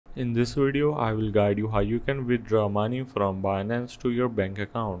In this video, I will guide you how you can withdraw money from Binance to your bank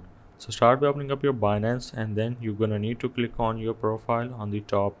account. So start by opening up your Binance, and then you're gonna need to click on your profile on the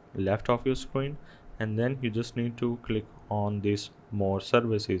top left of your screen, and then you just need to click on this more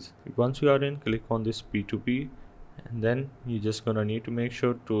services. Once you are in, click on this P2P, and then you just gonna need to make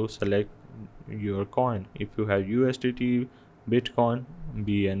sure to select your coin. If you have USDT, Bitcoin,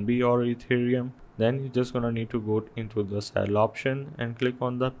 BNB or Ethereum, then you're just gonna need to go into the sell option and click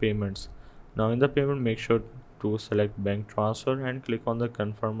on the payments. Now in the payment, make sure to select bank transfer and click on the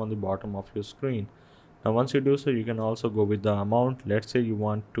confirm on the bottom of your screen. Now once you do so, you can also go with the amount. Let's say you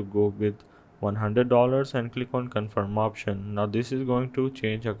want to go with $100 and click on confirm option. Now this is going to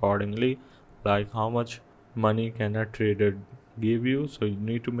change accordingly, like how much money can a trader give you. So you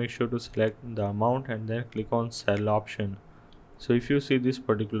need to make sure to select the amount and then click on sell option. So if you see this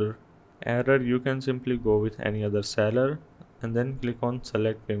particular error, you can simply go with any other seller and then click on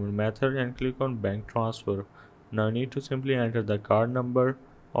select payment method and click on bank transfer. Now you need to simply enter the card number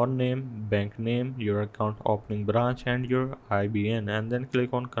or name, bank name, your account opening branch and your IBN, and then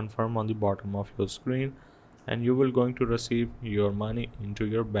click on confirm on the bottom of your screen, and you will going to receive your money into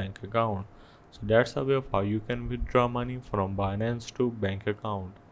your bank account. So that's the way of how you can withdraw money from Binance to bank account.